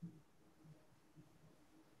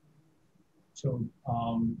 So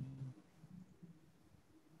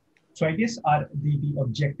so I guess the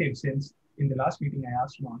objective, since in the last meeting I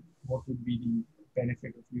asked Mark what would be the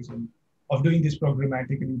benefit of doing this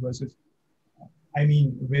programmatically versus I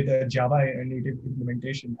mean with a Java native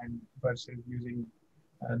implementation and versus using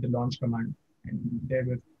the launch command, and there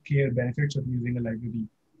were clear benefits of using a library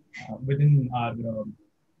within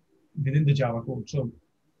the Java code. So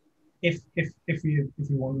if we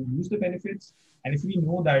want to use the benefits, and if we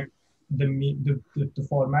know that the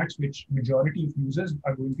formats which majority of users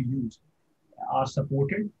are going to use are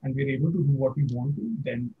supported, and we're able to do what we want to,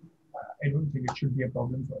 then I don't think it should be a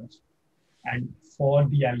problem for us. And for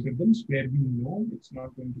the algorithms where we know it's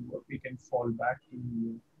not going to work, we can fall back to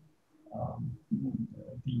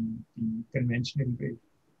the conventional way.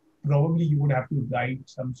 Probably you would have to write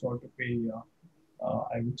some sort of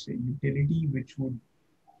I would say, utility which would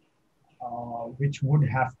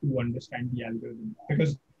have to understand the algorithm.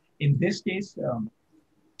 Because in this case,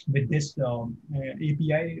 with this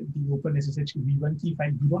API, the OpenSSH v1 key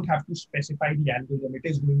file, you don't have to specify the algorithm. It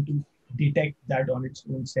is going to detect that on its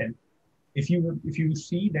own self. If you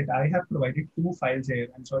see that I have provided two files here,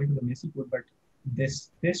 I'm sorry for the messy code, but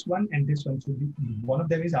this one and this one, so one of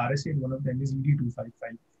them is RSA and one of them is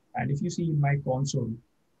ED255. And if you see in my console,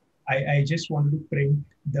 I just wanted to print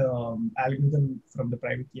the algorithm from the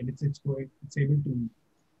private key, and it's able to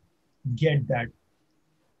get that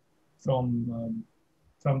from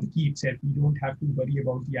the key itself. We don't have to worry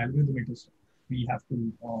about the algorithm it is. We have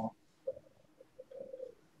to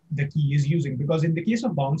the key is using, because in the case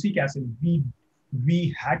of Bouncy Castle,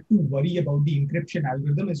 we had to worry about the encryption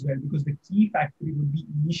algorithm as well, because the key factory would be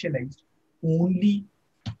initialized only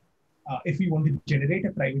if we want to generate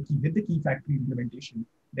a private key with the key factory implementation.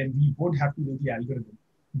 Then we would have to do the algorithm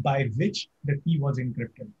by which the key was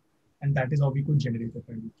encrypted, and that is how we could generate a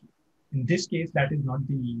private key. In this case, that is not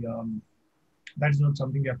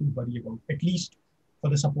something we have to worry about, at least for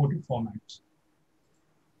the supported formats.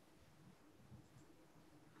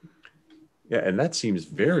 Yeah, and that seems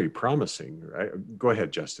very promising, right? Go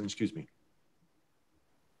ahead, Justin, excuse me.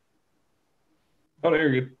 Oh, no,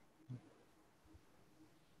 you're good.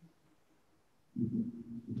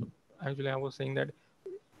 Actually, I was saying that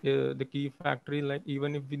the key factor is like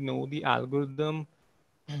even if we know the algorithm,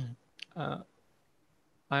 uh,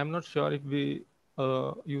 I am not sure if we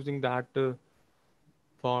using that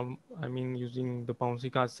form. I mean, using the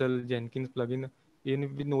Bouncy Castle Jenkins plugin. Even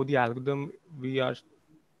if we know the algorithm, we are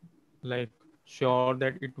like sure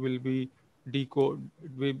that it will be decode.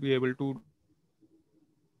 It will be able to decode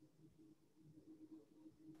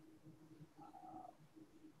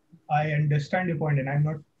the I understand your point, and I'm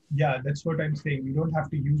not. Yeah, that's what I'm saying. We don't have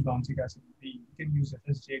to use bouncy castle. We can use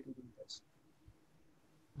FSJ to do this.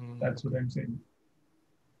 That's what Okay. I'm saying.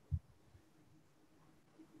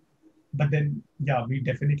 But then, yeah, we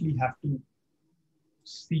definitely have to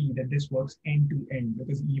see that this works end to end,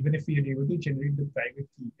 because even if we are able to generate the private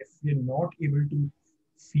key, if we're not able to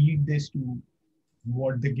feed this to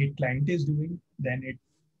what the Git client is doing, then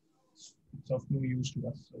it's of no use to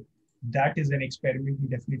us. So that is an experiment we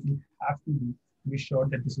definitely have to do to be sure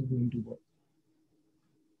that this is going to work.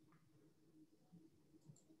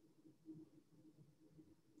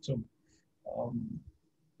 So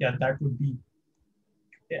yeah, that would be.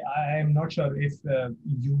 I am not sure if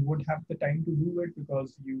you would have the time to do it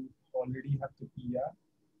because you already have the PR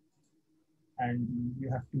and you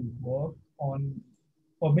have to work on,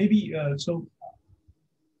 or maybe so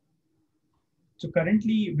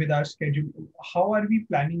currently with our schedule, how are we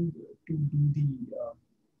planning to do the?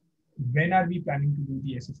 When are we planning to do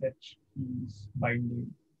the SSH keys binding?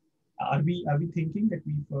 Are we thinking that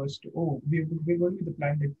we first? Oh, we're going with the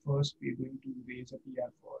plan that first we're going to raise a PR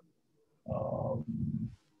for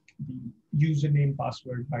the username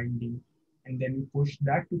password binding, and then we push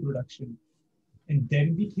that to production, and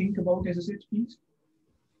then we think about SSH keys.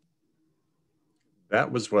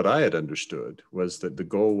 That was what I had understood, was that the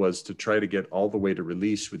goal was to try to get all the way to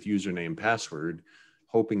release with username password,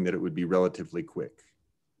 hoping that it would be relatively quick.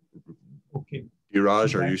 Okay.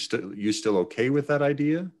 Dheeraj, are you still okay with that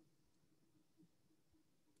idea?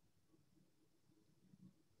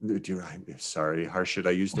 Sorry, Harshit,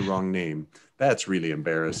 I used the wrong name. That's really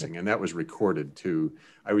embarrassing, and that was recorded too.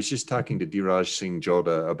 I was just talking to Dheeraj Singh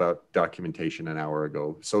Joda about documentation an hour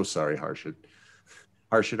ago. So sorry, Harshit.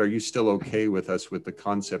 Harshit, are you still okay with us with the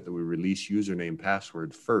concept that we release username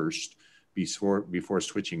password first before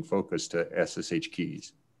switching focus to SSH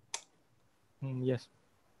keys? Yes.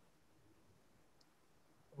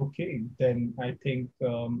 Okay, then I think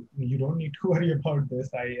you don't need to worry about this.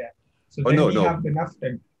 So Oh, then no, we no. have enough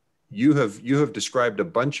time. You have described a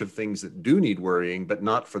bunch of things that do need worrying, but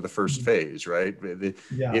not for the first phase, right?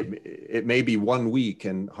 Yeah. It may be 1 week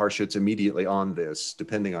and Harshit's immediately on this,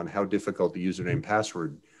 depending on how difficult the username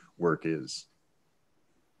password work is.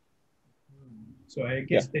 So I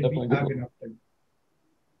guess then we have enough time.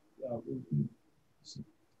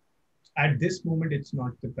 At this moment, it's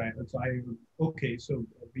not the time. So okay. So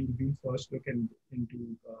we first look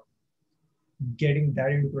into getting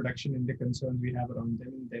that into production and the concerns we have around them,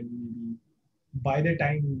 and then maybe by the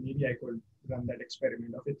time maybe I could run that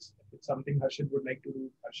experiment. If it's something Harshit would like to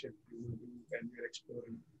do, Harshit, you will do when you're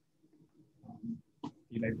exploring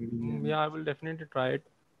the library. Yeah, I will definitely try it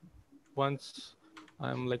once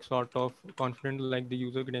I'm like sort of confident like the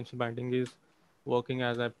user credential binding is working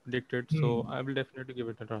as I predicted. So I will definitely give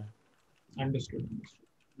it a try. Understood.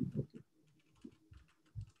 Okay.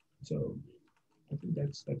 So I think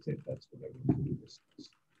that's it. That's what I want to discuss.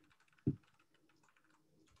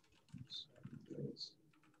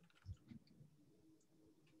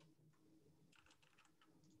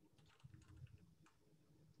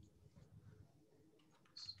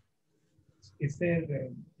 Is there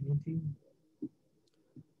anything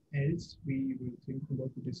else we will think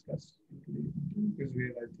about to discuss today? Because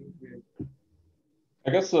I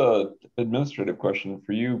guess administrative question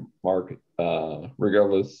for you, Mark,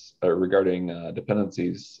 regarding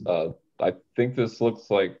dependencies. I think this looks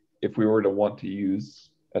like if we were to want to use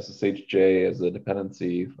SSHJ as a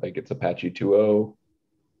dependency, like it's Apache 2.0.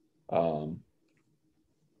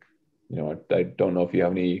 I don't know if you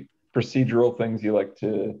have any procedural things you like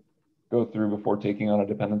to go through before taking on a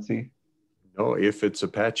dependency. No, if it's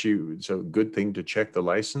Apache, it's a good thing to check the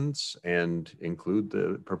license and include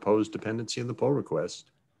the proposed dependency in the pull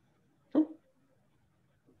request. Cool.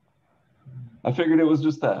 I figured it was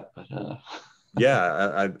just that. But,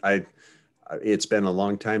 yeah, it's been a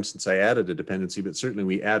long time since I added a dependency, but certainly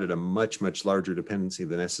we added a much, much larger dependency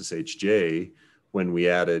than SSHJ when we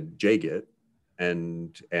added JGit,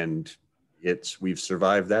 and we've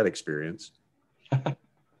survived that experience.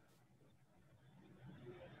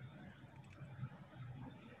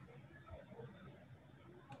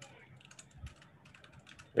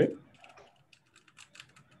 Great.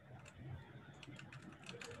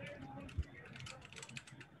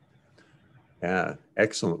 Yeah,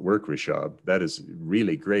 excellent work, Rishab. That is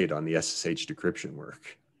really great on the SSH decryption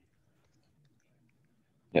work.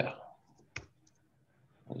 Yeah.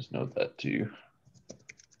 I'll just note that too.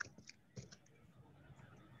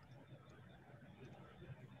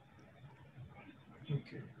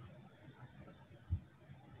 Okay.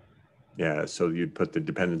 Yeah, so you'd put the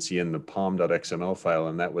dependency in the pom.xml file,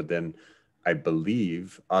 and that would then, I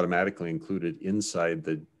believe, automatically include it inside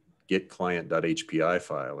the getclient.hpi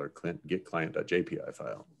file or getclient.jpi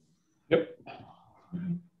file. Yep.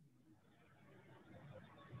 Okay.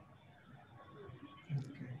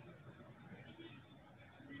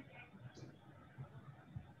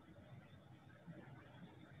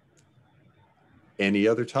 Any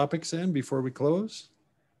other topics then before we close?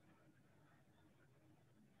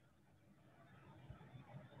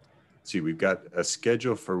 See, we've got a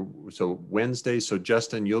schedule for, so Wednesday. So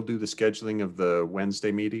Justin, you'll do the scheduling of the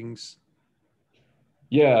Wednesday meetings?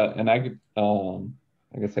 Yeah, and I could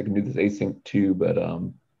I guess I can do this async too, but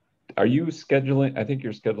are you scheduling? I think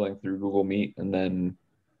you're scheduling through Google Meet and then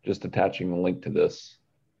just attaching a link to this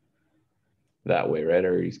that way, right?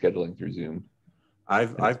 Or are you scheduling through Zoom?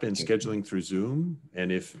 I've been scheduling through Zoom,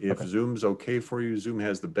 and if Okay. Zoom's okay for you, Zoom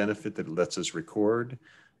has the benefit that it lets us record.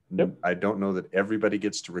 Yep. I don't know that everybody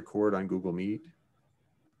gets to record on Google Meet.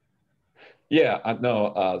 Yeah,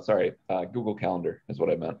 no, sorry, Google Calendar is what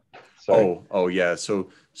I meant. Sorry. Oh yeah. So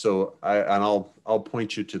I'll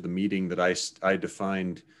point you to the meeting that I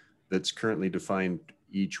defined, that's currently defined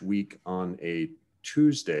each week on a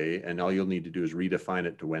Tuesday, and all you'll need to do is redefine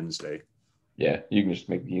it to Wednesday. Yeah, you can just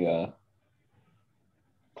make the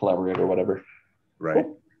collaborate or whatever. Right.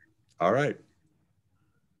 Cool. All right.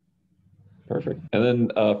 Perfect. And then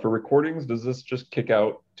for recordings, does this just kick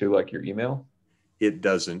out to like your email? It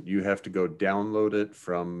doesn't. You have to go download it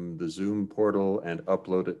from the Zoom portal and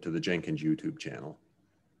upload it to the Jenkins YouTube channel.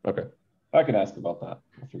 Okay. I can ask about that.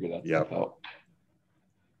 I'll figure that stuff out.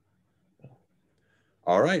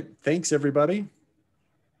 All right. Thanks, everybody.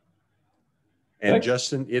 And Thanks.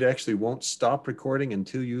 Justin, it actually won't stop recording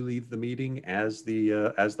until you leave the meeting as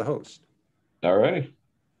the host. All righty.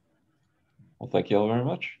 Well, thank you all very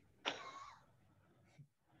much.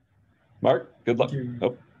 Mark, good luck. Thank you.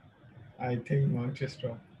 Oh. I think Mark just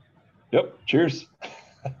dropped. Yep. Cheers.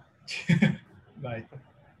 Bye.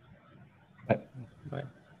 Bye. Bye.